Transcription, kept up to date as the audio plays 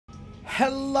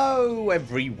Hello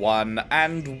everyone,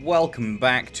 and welcome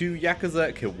back to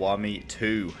Yakuza Kiwami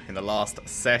 2. In the last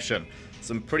session,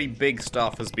 some pretty big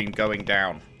stuff has been going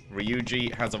down.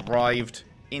 Ryuji has arrived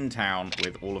in town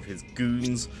with all of his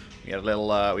goons. We had a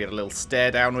little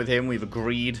stare down with him. We've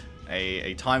agreed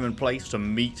a time and place to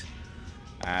meet.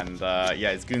 And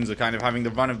yeah, his goons are kind of having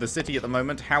the run of the city at the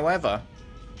moment. However,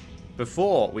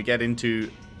 before we get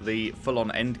into the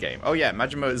full-on endgame. Oh yeah,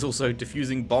 Majima is also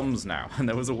defusing bombs now, and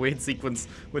there was a weird sequence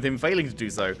with him failing to do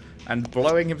so and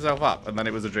blowing himself up, and then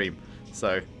it was a dream.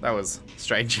 So that was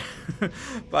strange.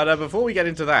 But before we get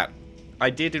into that,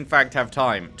 I did in fact have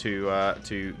time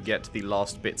to get the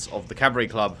last bits of the Cabaret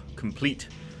Club complete,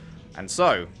 and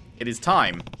so it is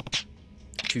time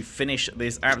to finish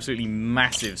this absolutely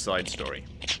massive side story.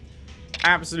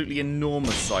 Absolutely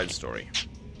enormous side story.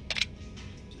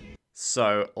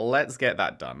 So let's get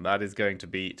that done. That is going to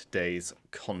be today's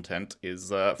content,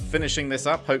 is finishing this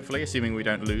up, hopefully, assuming we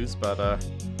don't lose, but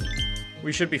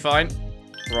we should be fine.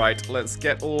 Right, let's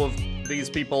get all of these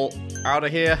people out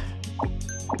of here.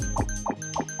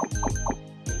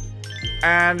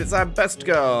 And it's our best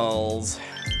girls.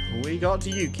 We got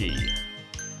Yuki.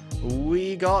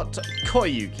 We got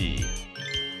Koyuki.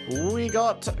 We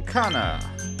got Kana.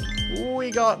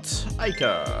 We got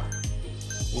Aika.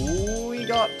 We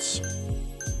got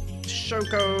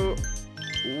Shoko.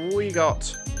 We got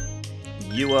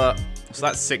Yua. So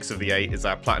that's 6 of the 8 is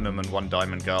our platinum and 1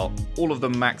 diamond girl. All of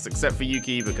them max except for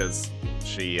Yuki because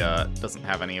she doesn't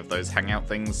have any of those hangout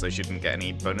things, so she didn't get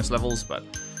any bonus levels, but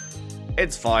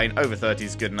it's fine. Over 30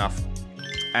 is good enough.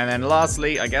 And then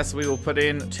lastly, I guess we will put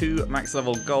in 2 max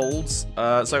level golds.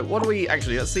 So what do we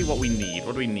actually, let's see what we need.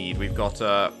 What do we need? We've got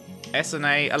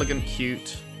S&A, elegant,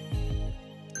 cute.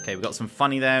 Okay, we've got some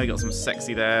funny there, we've got some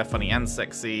sexy there, funny and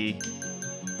sexy.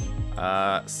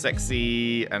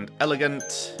 Sexy and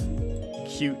elegant.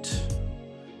 Cute.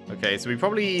 Okay, so we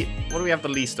probably, what do we have the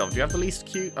least of? Do we have the least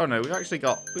cute? Oh no,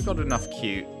 we've got enough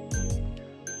cute.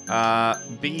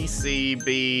 B, C,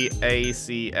 B, A,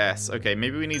 C, S. Okay,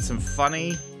 maybe we need some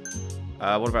funny.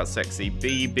 What about sexy?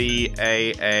 B, B,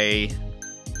 A,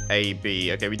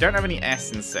 B. Okay, we don't have any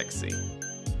S in sexy.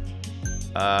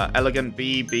 Elegant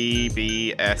B, B,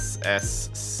 B, S, S,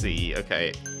 C.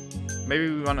 Okay. Maybe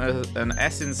we want an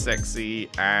S in sexy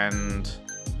and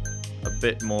a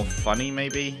bit more funny,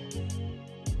 maybe?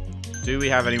 Do we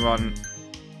have anyone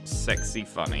sexy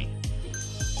funny?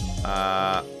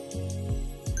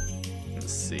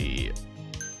 Let's see.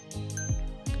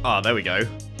 Oh, there we go.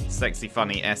 Sexy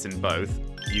funny S in both.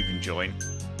 You can join.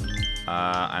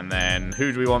 And then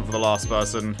who do we want for the last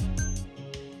person?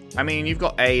 I mean, you've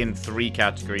got A in 3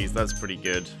 categories. That's pretty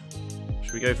good.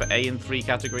 Should we go for A in 3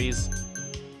 categories?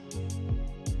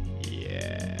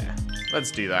 Yeah.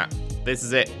 Let's do that. This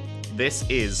is it. This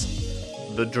is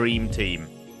the dream team.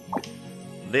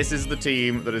 This is the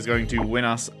team that is going to win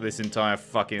us this entire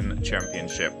fucking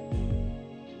championship.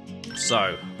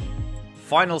 So,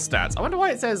 final stats. I wonder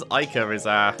why it says Aika is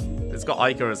our... It's got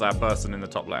Aika as our person in the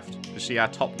top left. Is she our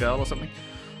top girl or something?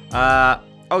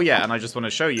 Oh yeah, and I just want to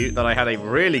show you that I had a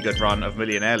really good run of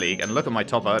Millionaire League, and look at my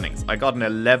top earnings. I got an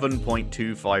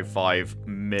 11.255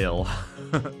 mil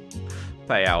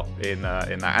payout in that,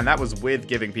 and that was with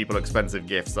giving people expensive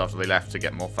gifts after they left to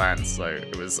get more fans. So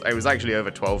it was actually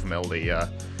over 12 mil the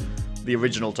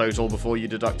original total before you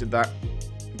deducted that.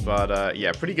 But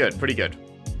yeah, pretty good, pretty good.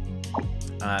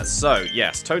 So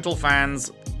yes, total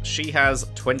fans. She has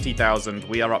 20,000.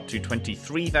 We are up to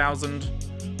 23,000.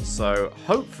 So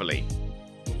hopefully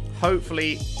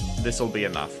this will be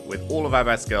enough. With all of our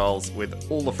best girls,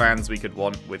 with all the fans we could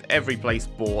want, with every place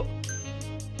bought,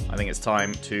 I think it's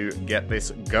time to get this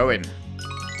going.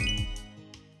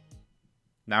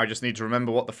 Now I just need to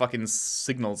remember what the fucking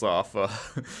signals are for...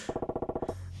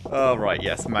 Oh, right,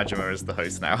 yes, Majima is the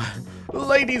host now.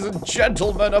 Ladies and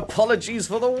gentlemen, apologies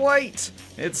for the wait.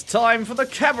 It's time for the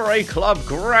Cabaret Club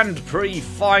Grand Prix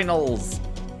Finals.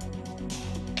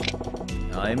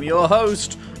 I'm your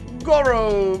host,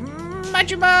 Goro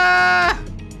Majima!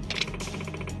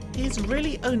 He's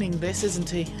really owning this, isn't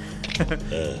he?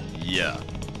 Yeah,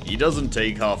 he doesn't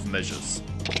take half measures.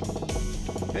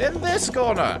 In this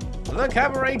corner, the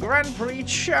Cabaret Grand Prix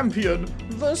champion,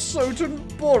 the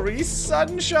Sotenbori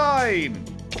Sunshine!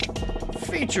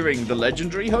 Featuring the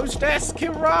legendary hostess,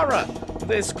 Kirara.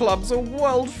 This club's a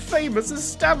world-famous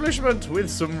establishment with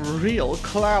some real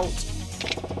clout.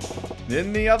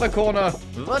 In the other corner,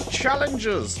 the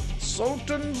challengers,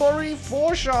 Sotenbori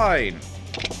Foreshine.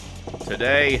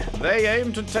 Today, they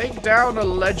aim to take down a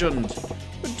legend.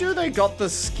 But do they got the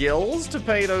skills to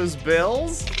pay those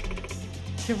bills?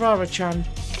 Kirara-chan.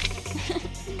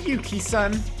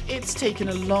 Yuki-san. It's taken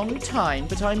a long time,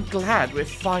 but I'm glad we're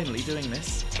finally doing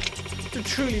this. To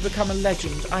truly become a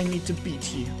legend, I need to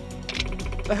beat you.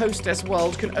 The hostess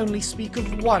world can only speak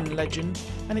of one legend,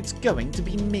 and it's going to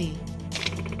be me.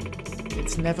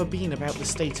 It's never been about the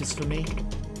status for me,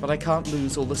 but I can't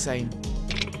lose all the same.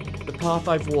 The path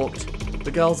I've walked,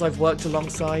 the girls I've worked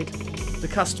alongside, the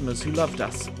customers who loved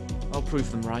us, I'll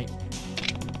prove them right.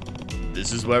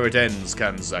 This is where it ends,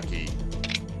 Kanzaki.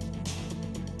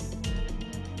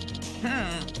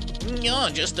 You're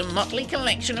just a motley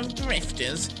collection of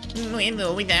drifters. With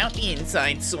or without the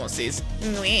inside sources,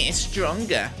 we're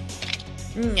stronger.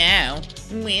 Now,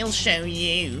 we'll show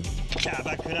you.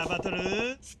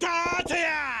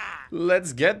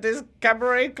 Let's get this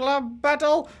Cabaret Club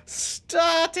battle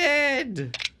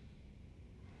started!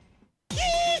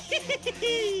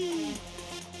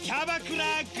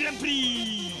 Cabaret Grand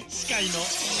Prix! 司会の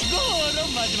Goro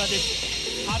Majimaで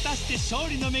す。果たして勝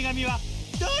利の女神は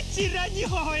どちらに微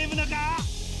笑むのか。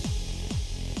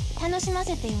楽しま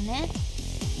せてよね。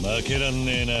負けらん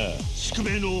ねえな。宿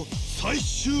命の最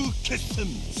終決戦。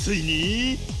つい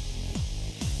に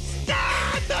スタ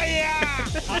ートや。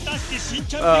果たして新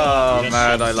チャンピオン。Oh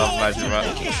man, I love Majima.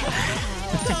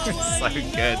 So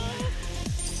good.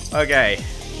 Okay,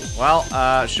 well,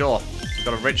 sure. We've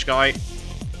got a rich guy.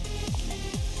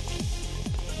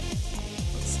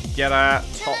 Get our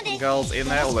top girls in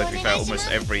there, although to be fair, almost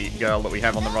every girl that we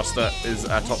have on the roster is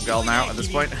our top girl now at this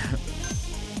point.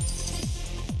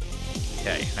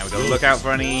 Okay, now we've got to look out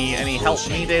for any help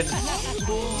needed.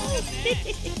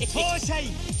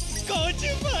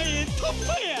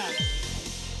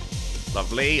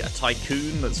 Lovely, a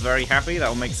tycoon that's very happy, that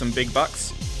will make some big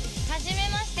bucks.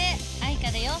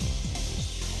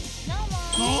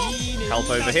 Help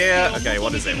over here. Okay,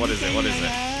 what is it? What is it? What is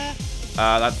it?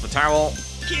 That's the towel.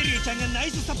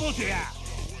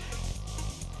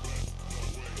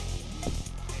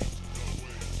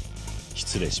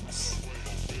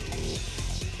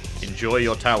 Enjoy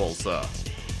your towel, sir.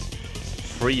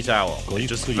 Free towel. It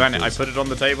just vanished. I put it on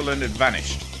the table and it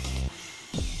vanished.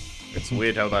 It's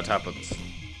weird how that happens.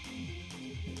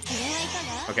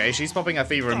 Okay, she's popping her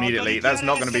fever immediately. That's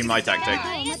not going to be my tactic.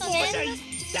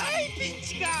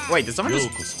 Wait, did someone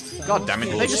just... God damn it,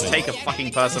 did they just take a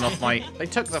fucking person off my... They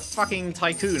took the fucking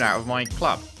tycoon out of my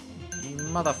club. You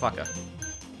motherfucker.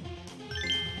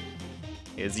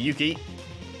 Here's Yuki.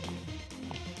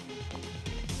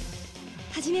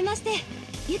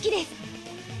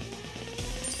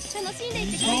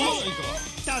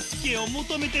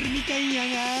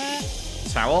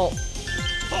 Towel.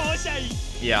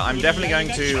 Yeah, I'm definitely going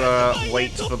to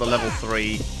wait for the level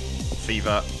 3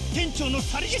 fever.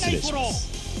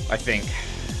 I think.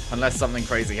 Unless something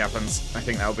crazy happens, I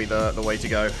think that'll be the way to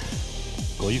go.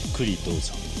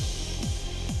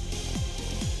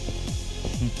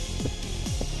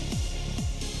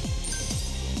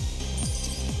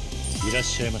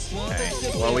 Okay.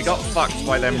 Well, we got fucked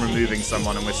by them removing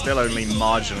someone, and we're still only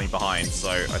marginally behind, so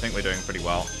I think we're doing pretty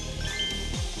well.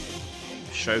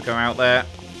 Shoko out there.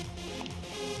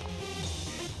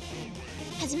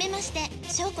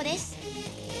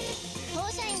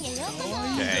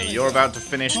 Okay, you're about to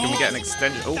finish. Can we get an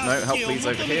extension? Oh, no, help please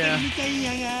over here.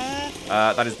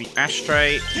 That is the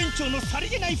ashtray.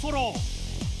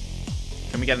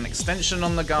 Can we get an extension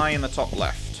on the guy in the top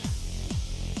left?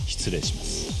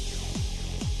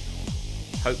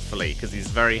 Hopefully, because he's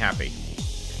very happy.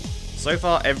 So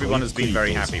far, everyone has been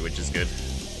very happy, which is good.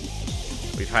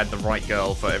 We've had the right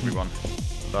girl for everyone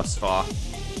thus far.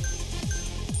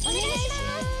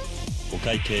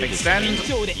 Extend.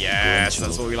 Yes,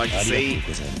 that's what we like to see.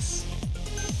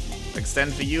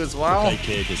 Extend for you as well.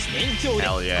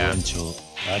 Hell yeah.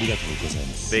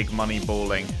 Big money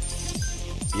balling.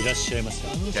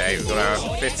 Okay, we've got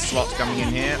our 5th slot coming in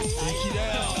here.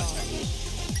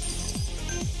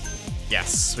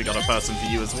 Yes, we got a person for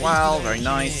you as well. Very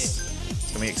nice.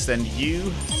 Can we extend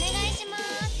you?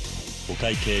 Yep.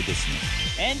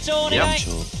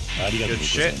 Good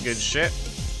shit, good shit.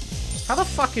 How the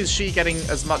fuck is she getting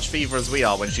as much fever as we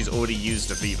are when she's already used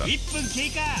a fever?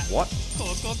 What?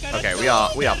 Okay, we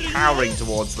are powering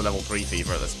towards the level 3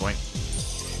 fever at this point.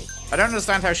 I don't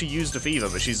understand how she used a fever,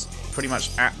 but she's pretty much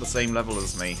at the same level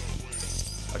as me.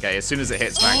 Okay, as soon as it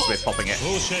hits max, we're popping it.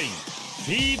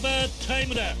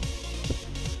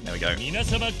 There we go.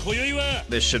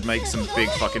 This should make some big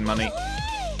fucking money.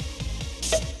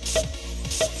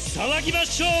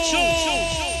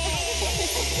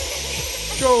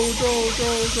 Go, go,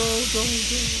 go, go, go,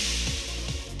 go.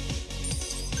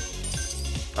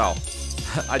 Oh.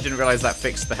 I didn't realize that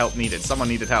fixed the help needed. Someone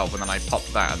needed help, and then I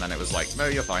popped that, and then it was like, no,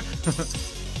 you're fine.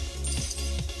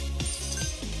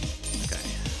 Okay.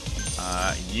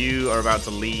 You are about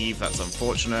to leave. That's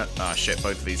unfortunate. Ah, shit,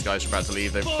 both of these guys are about to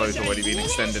leave. They've both already been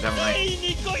extended, haven't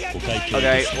they?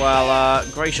 Okay, well,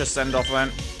 gracious send-off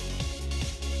then.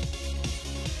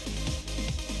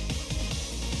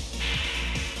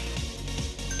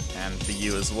 And for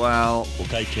you as well.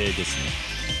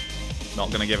 Not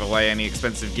going to give away any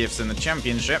expensive gifts in the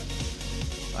championship.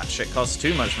 That shit costs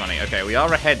too much money. Okay, we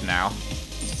are ahead now.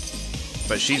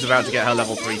 But she's about to get her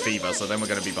level 3 fever, so then we're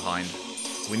going to be behind.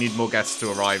 We need more guests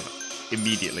to arrive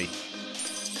immediately.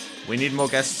 We need more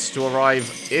guests to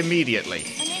arrive immediately.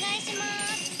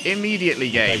 Immediately,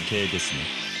 game.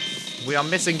 We are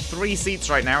missing 3 seats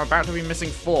right now, about to be missing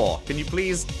 4. Can you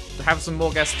please have some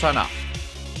more guests turn up?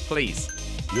 Please.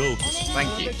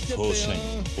 Thank you.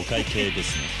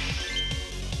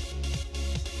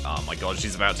 Oh my god,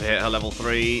 she's about to hit her level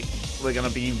 3. We're gonna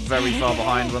be very far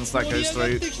behind once that goes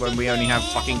through, when we only have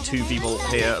fucking 2 people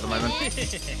here at the moment.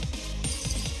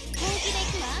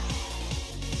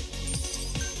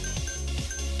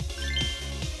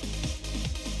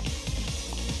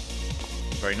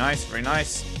 Very nice, very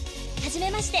nice.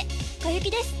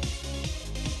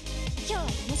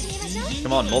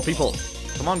 Come on, more people.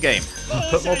 Come on, game.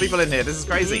 Put more people in here. This is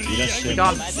crazy. We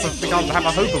can't have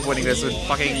a hope of winning this with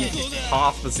fucking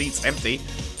half the seats empty.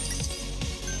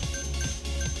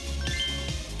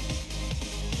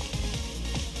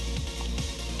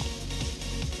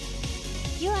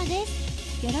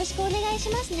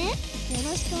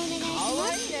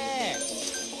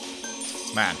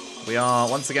 Man, we are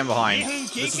once again behind.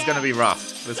 This is going to be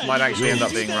rough. This might actually end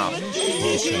up being rough.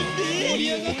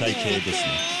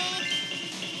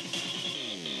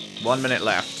 1 minute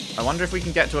left. I wonder if we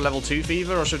can get to a level 2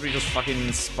 fever, or should we just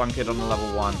fucking spunk it on a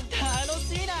level 1?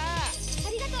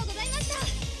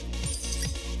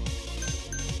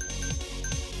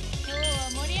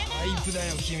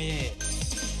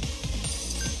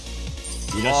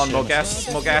 Come on, more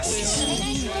guests, more guests.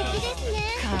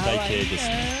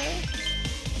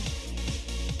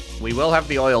 We will have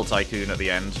the oil tycoon at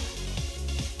the end.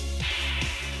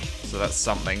 So that's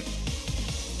something.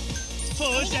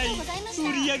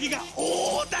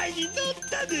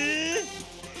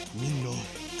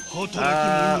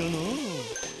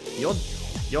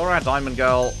 You're our diamond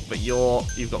girl, but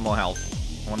you've got more health.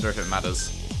 I wonder if it matters.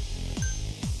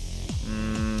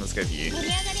 Let's go for you.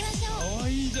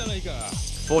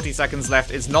 40 seconds left.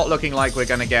 It's not looking like we're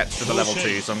gonna get to the level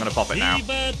 2, so I'm gonna pop it now.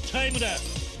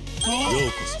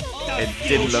 It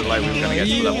didn't look like we were gonna get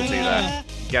to the level 2 there.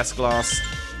 Guest glass.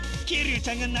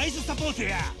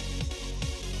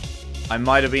 I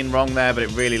might have been wrong there, but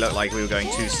it really looked like we were going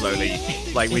too slowly.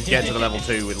 Like we'd get to the level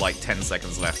 2 with like 10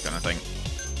 seconds left kind of thing.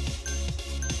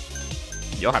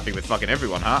 You're happy with fucking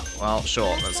everyone, huh? Well,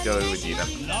 sure, let's go with you then.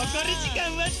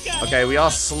 Okay, we are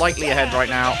slightly ahead right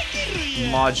now.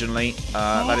 Marginally.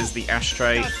 That is the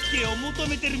ashtray.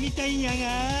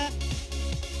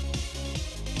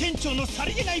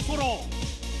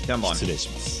 Come on.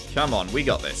 Come on, we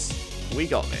got this. We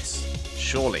got this.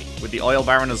 Surely. With the oil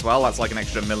baron as well, that's like an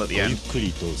extra mil at the end.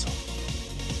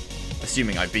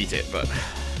 Assuming I beat it, but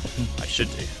I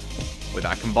should do. With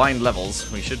our combined levels,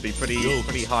 we should be pretty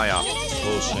high up.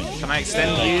 Can I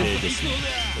extend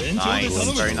you?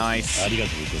 Nice, very nice.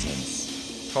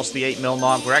 Cross the 8 mil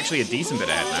mark. We're actually a decent bit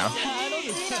ahead now.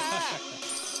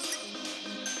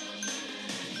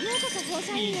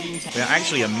 We're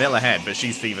actually a mil ahead, but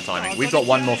she's fever timing. We've got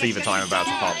 1 more fever time about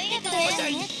to pop.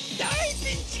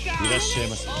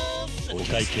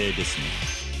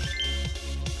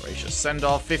 Gracious send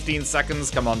off. 15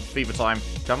 seconds. Come on, fever time.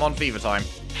 Come on, fever time.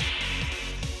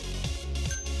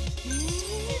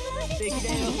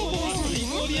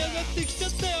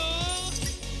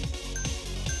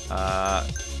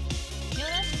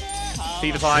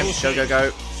 Fever time. Go, go,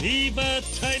 go.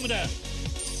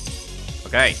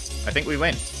 Okay, I think we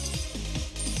win.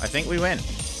 I think we win.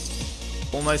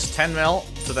 Almost 10 mil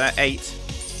to their 8,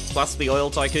 plus the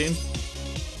oil tycoon.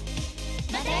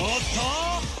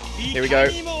 Here we go.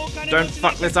 Don't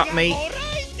fuck this up, me.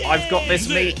 I've got this,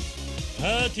 me.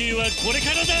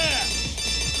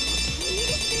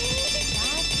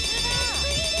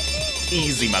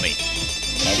 Easy money.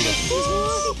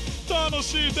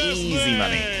 Easy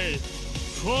money.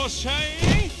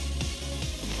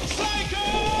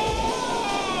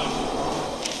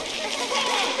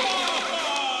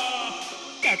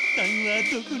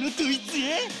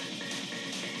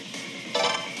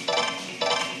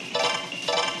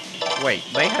 Wait,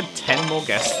 they had 10 more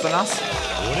guests than us?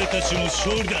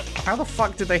 How the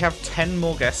fuck did they have 10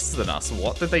 more guests than us?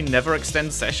 What? Did they never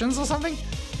extend sessions or something?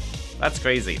 That's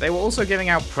crazy. They were also giving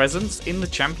out presents in the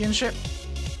championship?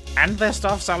 And their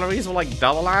staff salaries were like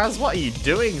double ours? What are you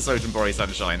doing, Sotenbori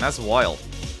Sunshine? That's wild.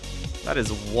 That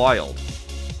is wild.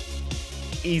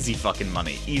 Easy fucking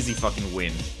money. Easy fucking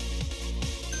win.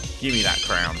 Give me that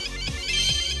crown.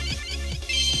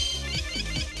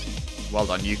 Well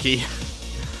done, Yuki.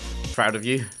 Proud of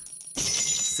you.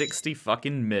 60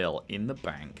 fucking mil in the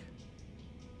bank.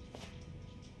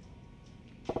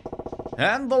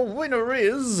 And the winner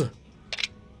is...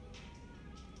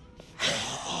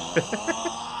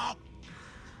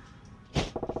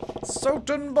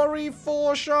 Sotenbori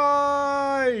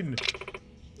Forshine!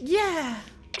 Yeah!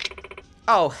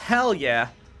 Oh, hell yeah.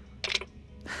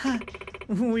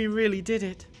 We really did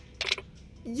it.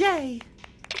 Yay!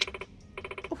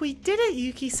 We did it,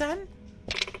 Yuki-san!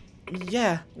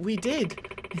 Yeah, we did.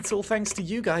 It's all thanks to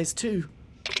you guys, too.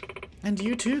 And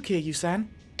you too, Kiryu-san.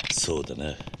 そうだ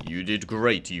な。 You did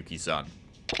great, Yuki-san.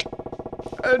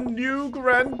 A new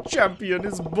grand champion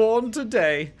is born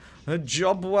today. A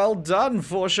job well done,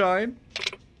 Forshine.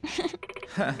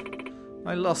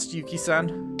 I lost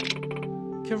Yuki-san.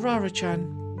 Kirara-chan.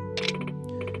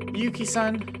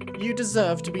 Yuki-san, you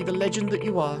deserve to be the legend that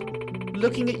you are.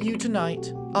 Looking at you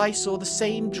tonight, I saw the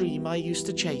same dream I used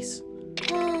to chase.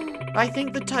 I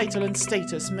think the title and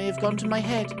status may have gone to my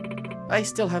head. I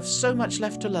still have so much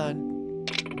left to learn.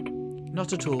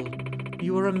 Not at all.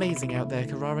 You were amazing out there,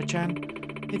 Kirara-chan.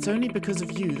 It's only because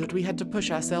of you that we had to push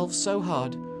ourselves so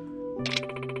hard.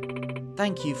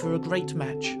 Thank you for a great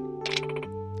match.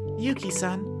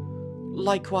 Yuki-san,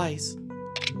 likewise.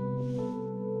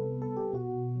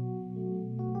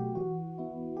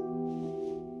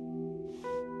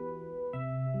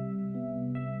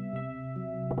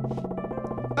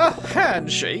 A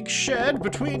handshake shared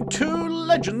between two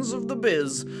legends of the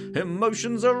biz.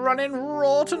 Emotions are running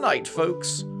raw tonight,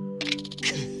 folks.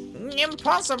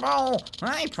 Impossible!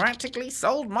 I practically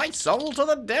sold my soul to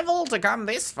the devil to come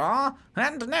this far,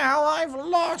 and now I've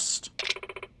lost!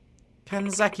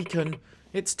 Kanzaki-kun,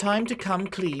 it's time to come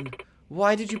clean.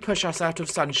 Why did you push us out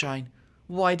of Sunshine?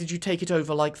 Why did you take it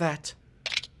over like that?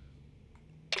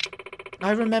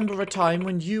 I remember a time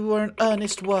when you were an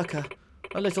earnest worker.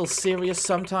 A little serious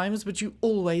sometimes, but you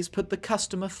always put the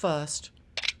customer first.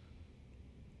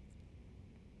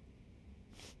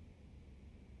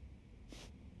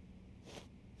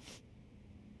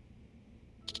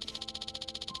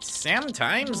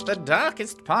 Sometimes the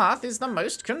darkest path is the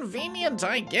most convenient,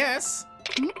 I guess.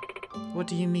 What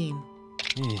do you mean?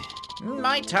 In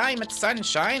my time at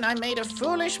Sunshine, I made a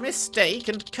foolish mistake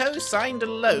and co-signed a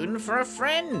loan for a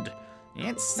friend.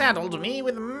 It saddled me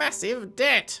with massive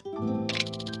debt.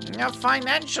 A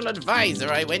financial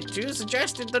advisor I went to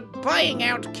suggested that buying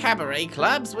out cabaret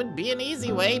clubs would be an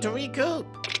easy way to recoup.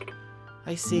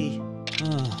 I see.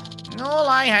 All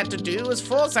I had to do was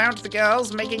force out the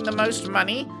girls making the most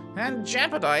money and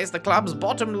jeopardize the club's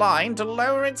bottom line to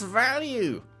lower its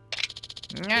value.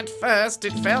 At first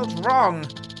it felt wrong,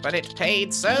 but it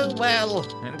paid so well,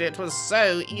 and it was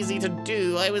so easy to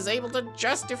do I was able to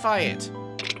justify it.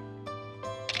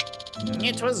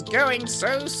 It was going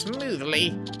so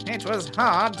smoothly, it was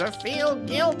hard to feel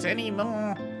guilt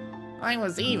anymore. I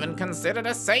was even considered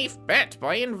a safe bet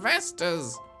by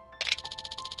investors.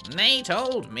 They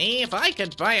told me if I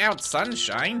could buy out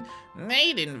Sunshine,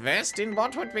 they'd invest in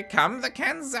what would become the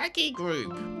Kanzaki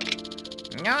Group.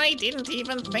 I didn't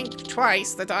even think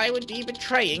twice that I would be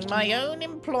betraying my own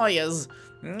employers.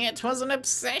 It was an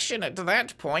obsession at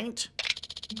that point.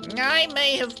 I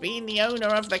may have been the owner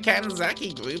of the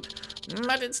Kanzaki Group,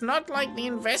 but it's not like the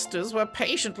investors were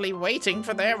patiently waiting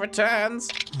for their returns.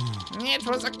 It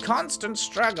was a constant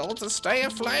struggle to stay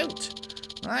afloat.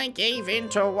 I gave in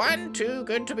to one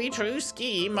too-good-to-be-true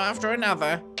scheme after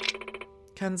another.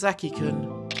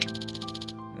 Kanzaki-kun.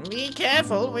 Be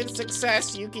careful with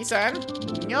success, Yuki-san.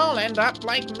 You'll end up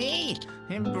like me,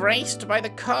 embraced by the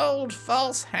cold,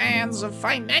 false hands of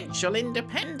financial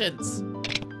independence.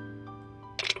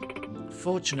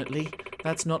 Fortunately,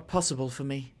 that's not possible for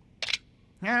me.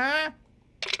 Huh?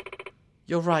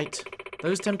 You're right.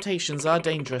 Those temptations are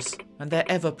dangerous, and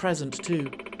they're ever present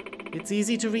too. It's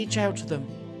easy to reach out to them.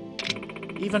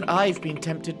 Even I've been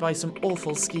tempted by some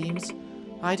awful schemes.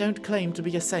 I don't claim to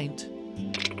be a saint.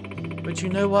 But you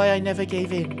know why I never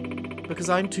gave in? Because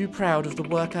I'm too proud of the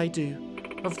work I do,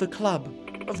 of the club,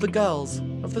 of the girls,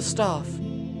 of the staff.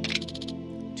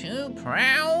 Too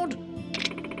proud?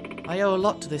 I owe a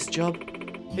lot to this job.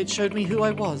 It showed me who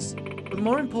I was, but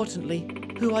more importantly,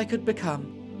 who I could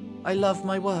become. I love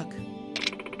my work.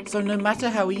 So no matter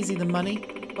how easy the money,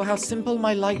 or how simple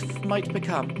my life might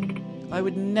become, I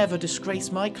would never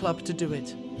disgrace my club to do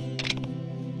it.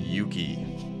 Yuki.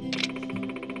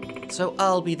 So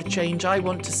I'll be the change I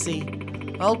want to see.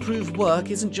 I'll prove work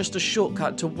isn't just a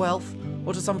shortcut to wealth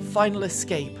or to some final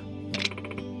escape.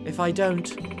 If I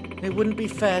don't, it wouldn't be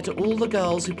fair to all the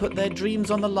girls who put their dreams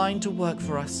on the line to work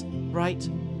for us, right?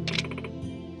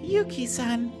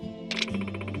 Yuki-san.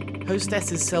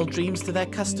 Hostesses sell dreams to their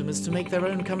customers to make their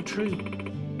own come true.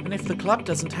 And if the club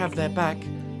doesn't have their back,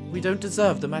 we don't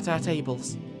deserve them at our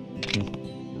tables.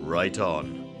 Right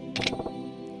on.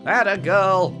 Atta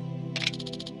girl!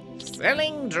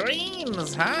 Selling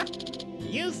dreams, huh?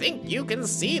 You think you can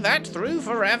see that through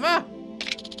forever?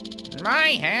 My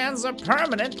hands are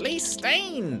permanently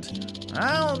stained.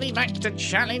 I'll be back to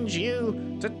challenge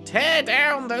you, to tear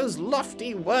down those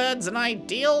lofty words and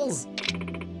ideals.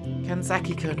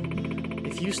 Kanzaki-kun,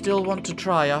 if you still want to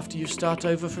try after you start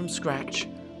over from scratch,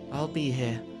 I'll be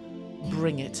here.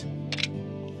 Bring it.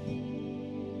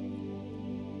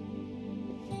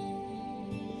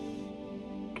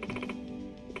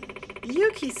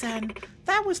 Yuki-san,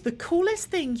 that was the coolest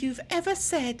thing you've ever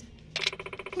said.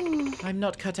 I'm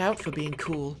not cut out for being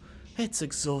cool. It's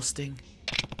exhausting.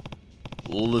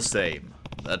 All the same,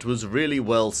 that was really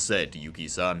well said,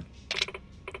 Yuki-san.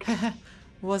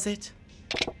 Was it?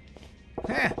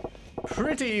 Heh,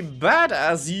 pretty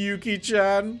badass,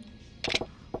 Yuki-chan.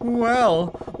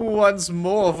 Well, once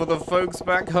more for the folks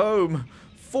back home.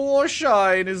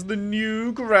 4Shine is the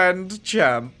new Grand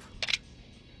Champ.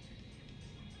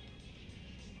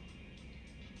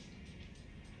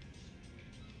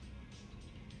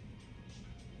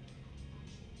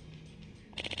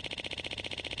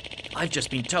 I've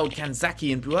just been told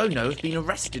Kanzaki and Buono have been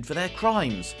arrested for their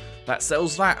crimes. That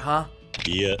settles that, huh?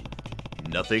 Yeah.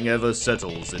 Nothing ever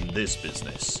settles in this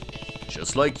business.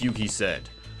 Just like Yuki said,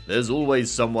 there's always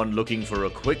someone looking for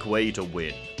a quick way to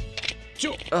win.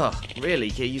 Ugh, really,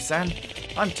 Kiryu-san?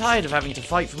 I'm tired of having to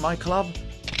fight for my club.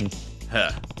 Heh,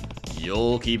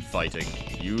 you'll keep fighting.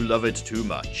 You love it too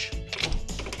much.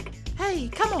 Hey,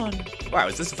 come on. Wow,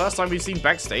 is this the first time we've seen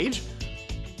backstage?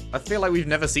 I feel like we've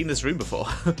never seen this room before.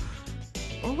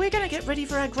 Well, we're gonna get ready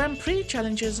for our Grand Prix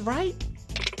challenges, right?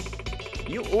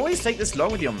 You always take this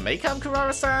long with your makeup,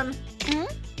 Kurara-san?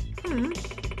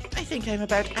 I think I'm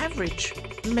about average.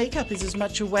 Makeup is as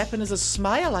much a weapon as a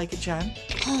smile, Aika-chan.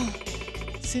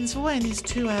 Since when is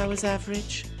 2 hours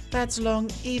average? That's long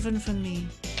even for me.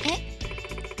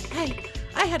 Hey,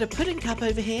 I had a pudding cup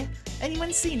over here.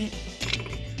 Anyone seen it?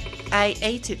 I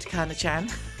ate it, Kana-chan.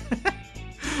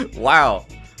 Wow,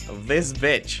 this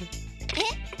bitch.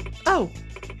 Oh,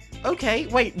 okay,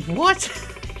 wait, what?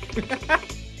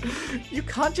 You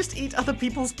can't just eat other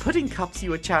people's pudding cups,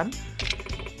 Yua-chan.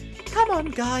 Come on,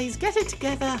 guys, get it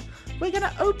together. We're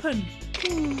gonna open.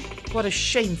 What a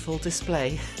shameful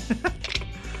display.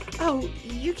 Oh,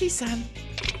 Yuki-san.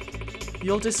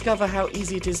 You'll discover how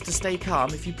easy it is to stay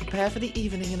calm if you prepare for the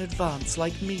evening in advance,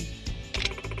 like me.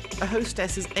 A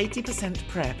hostess is 80%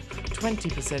 prep,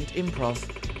 20%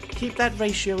 improv. Keep that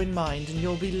ratio in mind and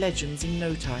you'll be legends in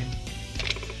no time.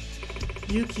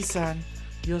 Yuki-san,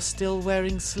 you're still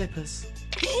wearing slippers.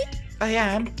 I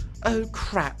am? Oh,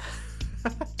 crap.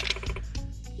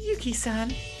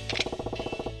 Yuki-san.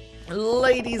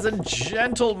 Ladies and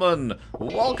gentlemen,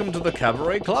 welcome to the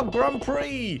Cabaret Club Grand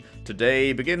Prix.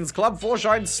 Today begins Club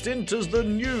 4Shine's stint as the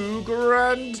new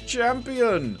Grand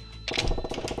Champion.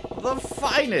 The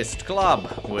finest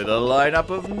club, with a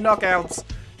lineup of knockouts.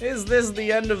 Is this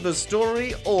the end of the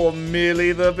story, or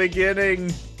merely the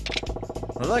beginning?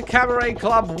 The Cabaret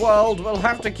Club world will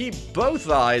have to keep both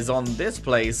eyes on this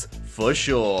place, for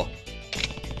sure.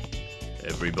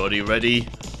 Everybody ready?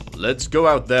 Let's go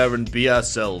out there and be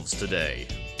ourselves today.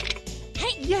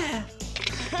 Yeah.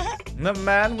 The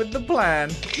man with the plan.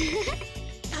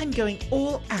 I'm going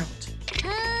all out.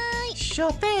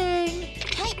 Sure thing.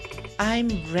 I'm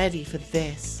ready for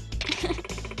this.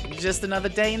 Just another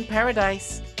day in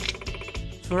paradise.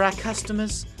 For our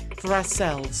customers, for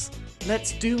ourselves.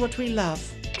 Let's do what we love.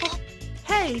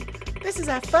 Hey, this is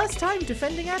our first time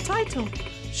defending our title.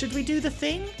 Should we do the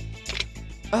thing?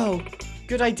 Oh,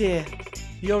 good idea.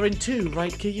 You're in too,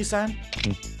 right, Kiryu-san?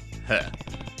 Heh,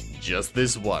 just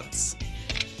this once.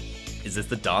 Is this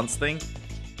the dance thing?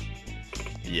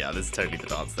 Yeah, this is totally the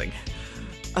dance thing.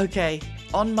 Okay,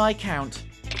 on my count.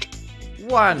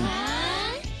 1. 1,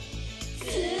 2,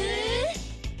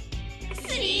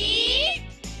 3.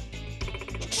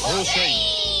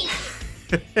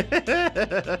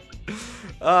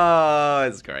 Oh,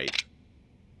 it's great.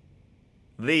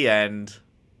 The end.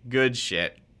 Good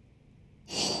shit.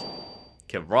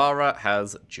 Kirara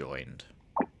has joined.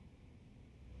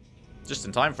 Just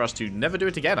in time for us to never do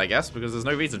it again, I guess, because there's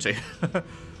no reason to.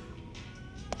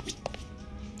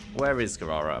 Where is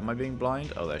Kirara? Am I being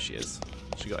blind? Oh, there she is.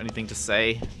 She got anything to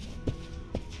say?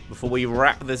 before we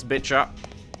wrap this bitch up.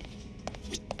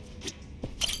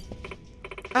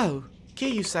 Oh,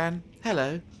 Kiryu-san.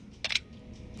 Hello.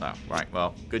 Oh, right.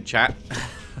 Well, good chat.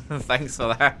 Thanks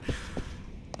for that.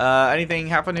 Anything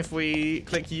happen if we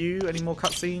click U? Any more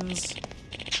cutscenes?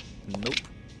 Nope.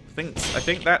 I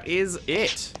think that is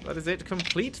it. That is it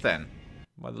complete then,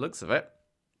 by the looks of it.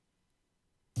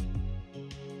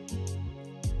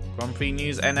 Grand Prix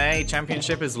News NA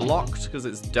Championship is locked because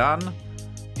it's done.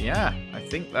 Yeah, I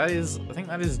think that is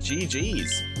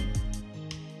GG's.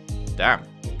 Damn,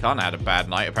 Kana had a bad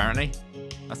night apparently.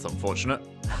 That's unfortunate.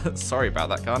 Sorry about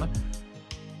that, Kana.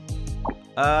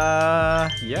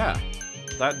 Yeah.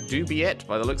 That do be it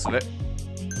by the looks of it.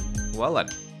 Well then.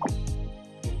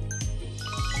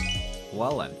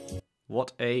 Well then.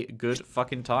 What a good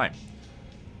fucking time.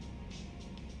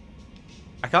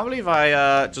 I can't believe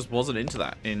I just wasn't into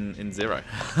that in Zero.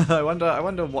 I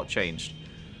wonder what changed.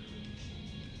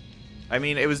 I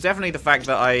mean, it was definitely the fact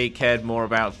that I cared more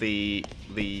about the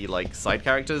like side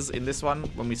characters in this one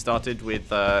when we started with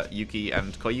Yuki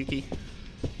and Koyuki.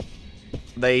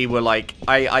 They were like,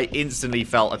 I instantly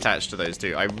felt attached to those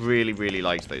two. I really, really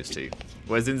liked those two.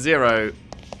 Whereas in Zero,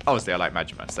 obviously I like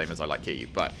Majima, same as I like Kiryu,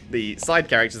 but the side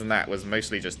characters in that was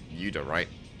mostly just Yuta, right?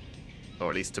 Or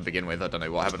at least to begin with. I don't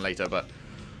know what happened later, but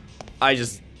I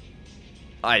just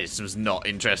was not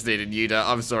interested in Yuta.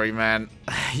 I'm sorry, man.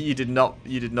 You did not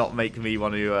make me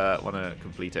want to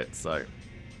complete it. So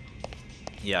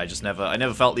yeah, I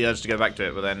never felt the urge to go back to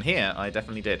it, but then here I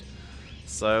definitely did.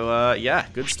 So yeah,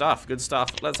 good stuff, good stuff.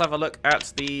 Let's have a look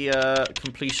at the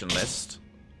completion list.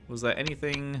 Was there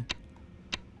anything?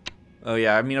 Oh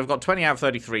yeah, I mean I've got 20 out of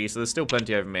 33, so there's still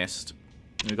plenty I've missed.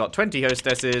 We've got 20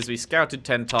 hostesses, we scouted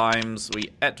 10 times, we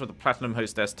ate with a platinum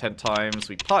hostess 10 times,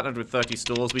 we partnered with 30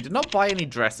 stores, we did not buy any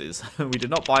dresses, we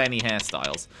did not buy any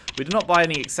hairstyles, we did not buy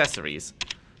any accessories,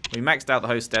 we maxed out the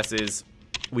hostesses,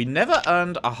 we never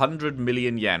earned 100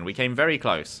 million yen, we came very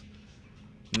close.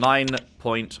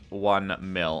 9.1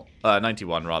 mil,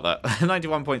 91 rather,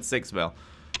 91.6 mil.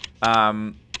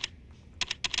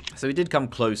 So we did come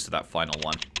close to that final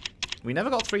one. We never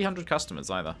got 300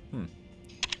 customers either.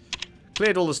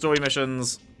 Cleared all the story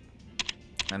missions.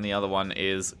 And the other one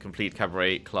is complete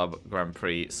Cabaret Club Grand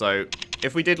Prix. So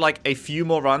if we did like a few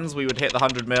more runs, we would hit the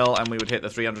 100 mil and we would hit the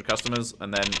 300 customers.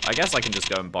 And then I guess I can just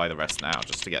go and buy the rest now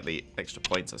just to get the extra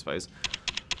points, I suppose.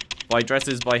 Buy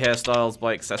dresses, buy hairstyles,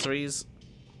 buy accessories.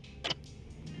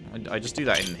 I just do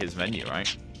that in his menu,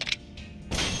 right?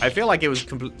 I feel like it was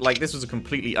this was a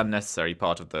completely unnecessary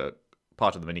part of the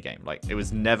minigame. Like it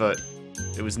was never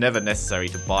necessary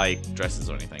to buy dresses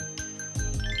or anything.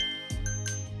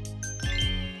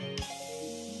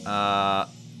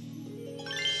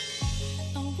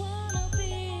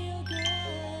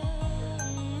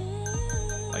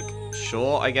 Like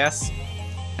sure, I guess.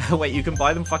 Wait, you can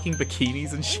buy them fucking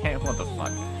bikinis and shit? What the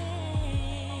fuck?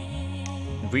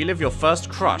 Relive your first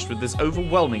crush with this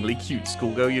overwhelmingly cute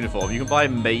schoolgirl uniform. You can buy a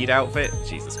maid outfit.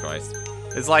 Jesus Christ.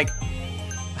 It's like...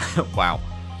 wow.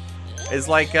 It's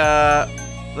like,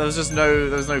 there's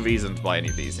no reason to buy any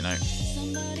of these, you know?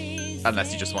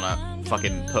 Unless you just want to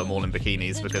fucking put them all in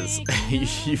bikinis because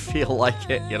you feel like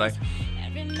it, you know?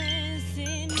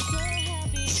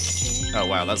 Oh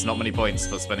wow, that's not many points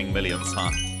for spending millions, huh?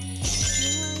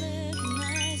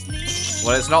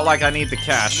 Well, it's not like I need the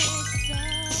cash.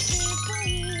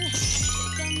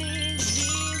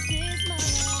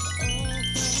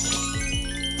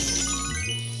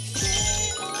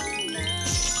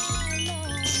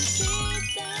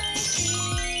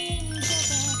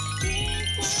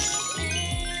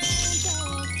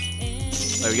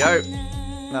 There we go.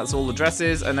 That's all the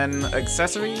dresses, and then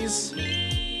accessories. Do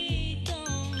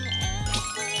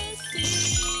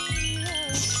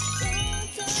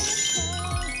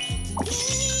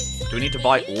we need to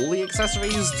buy all the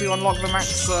accessories to unlock the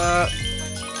max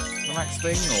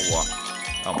thing, or what?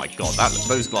 Oh my god,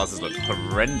 those glasses look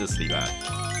horrendously bad.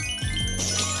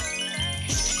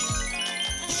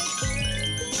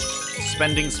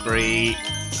 Spending spree.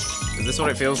 Is this what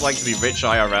it feels like to be rich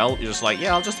IRL? You're just like,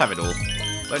 yeah, I'll just have it all.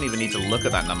 Don't even need to look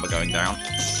at that number going down.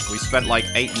 We spent like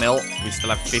 8 mil. We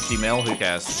still have 50 mil. Who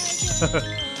cares?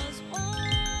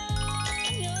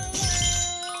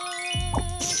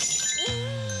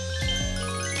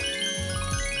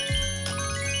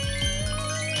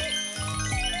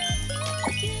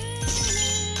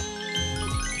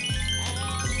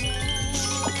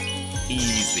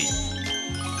 Easy.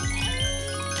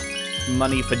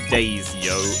 Money for days,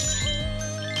 yo.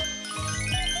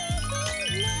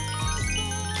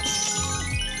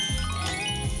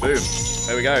 Boom.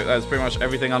 There we go. That's pretty much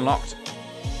everything unlocked.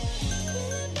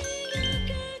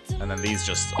 And And then these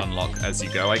just unlock as you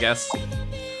go, I guess.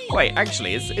 Wait,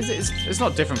 actually, it's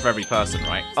not different for every person,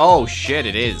 right? Oh, shit,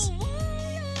 it is.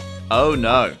 Oh,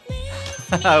 no.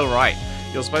 Oh, right.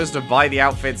 You're supposed to buy the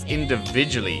outfits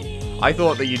individually. I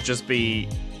thought that you'd just be...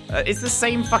 it's the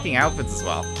same fucking outfits as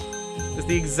well. It's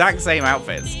the exact same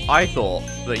outfits. I thought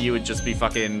that you would just be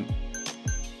fucking...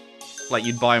 like,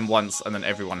 you'd buy them once and then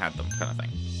everyone had them, kind of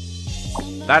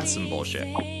thing. That's some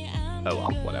bullshit. Oh,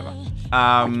 well, whatever.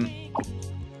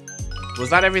 Was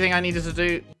that everything I needed to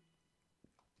do?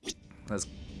 Let's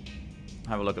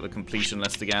have a look at the completion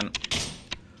list again.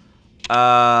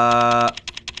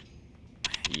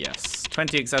 Yes.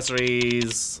 20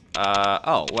 accessories.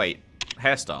 Oh, wait.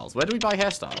 Hairstyles. Where do we buy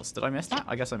hairstyles? Did I miss that?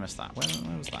 I guess I missed that. Where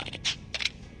was that?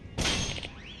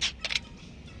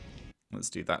 Let's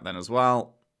do that then as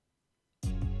well.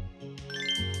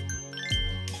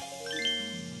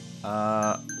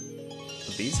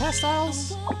 These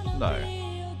hairstyles? No.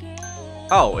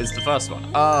 Oh, it's the first one.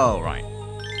 Oh, right.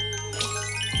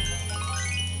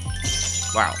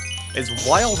 Wow. It's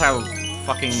wild how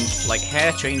fucking, like,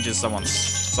 hair changes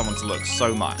someone's look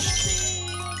so much.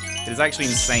 It is actually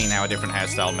insane how a different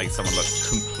hairstyle makes someone look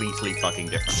completely fucking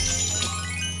different.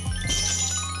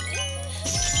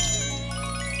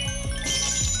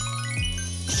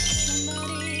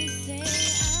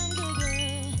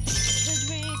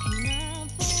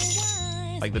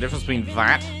 Like, the difference between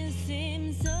that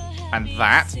and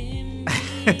that,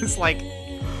 it's like,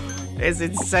 it's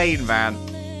insane, man.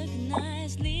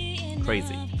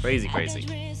 Crazy, crazy,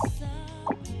 crazy.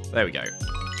 There we go.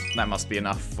 That must be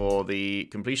enough for the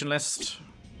completion list.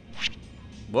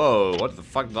 Whoa, what the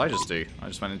fuck did I just do? I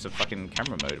just went into fucking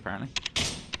camera mode, apparently.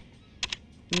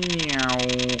 Meow.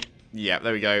 Yeah,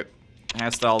 there we go.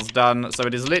 Hairstyle's done. So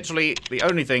it is literally the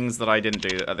only things that I didn't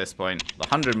do at this point. The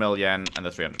 100 mil yen and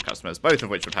the 300 customers. Both of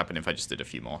which would happen if I just did a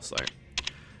few more, so...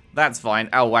 That's fine.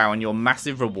 Oh, wow, and your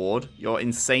massive reward, your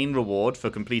insane reward for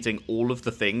completing all of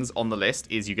the things on the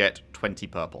list is you get 20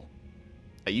 purple.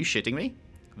 Are you shitting me?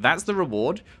 That's the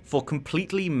reward for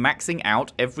completely maxing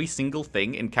out every single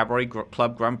thing in Cabaret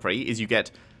Club Grand Prix is you get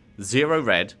 0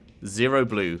 red, 0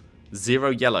 blue, 0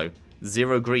 yellow,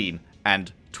 0 green,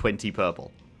 and 20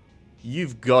 purple.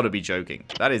 You've got to be joking.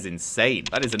 That is insane.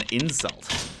 That is an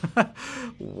insult.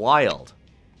 Wild.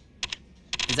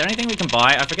 Is there anything we can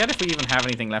buy? I forget if we even have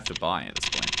anything left to buy at this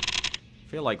point. I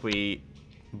feel like we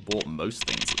bought most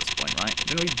things at this point, right?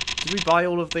 Did we buy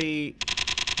all of the...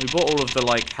 We bought all of the,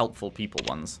 like, helpful people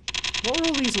ones. What are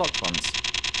all these locked ones?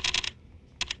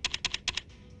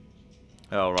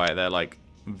 Oh, right, they're, like,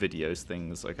 videos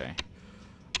things. Okay.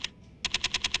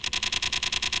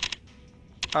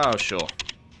 Oh, sure.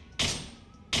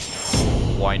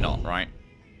 Why not, right?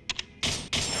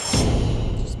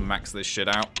 Just max this shit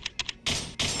out.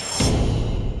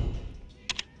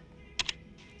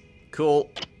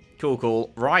 Cool. Cool,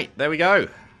 cool. Right, there we go.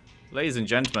 Ladies and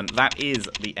gentlemen, that is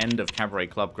the end of Cabaret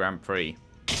Club Grand Prix.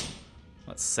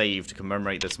 Let's save to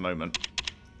commemorate this moment.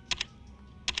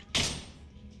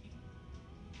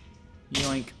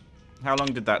 Yoink. How long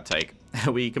did that take?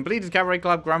 We completed Cabaret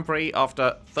Club Grand Prix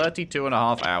after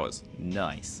 32.5 hours.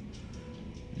 Nice.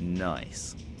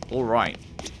 Nice. Alright.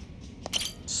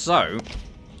 So,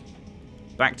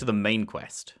 back to the main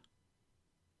quest.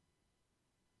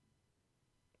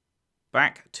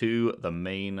 Back to the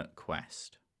main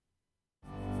quest.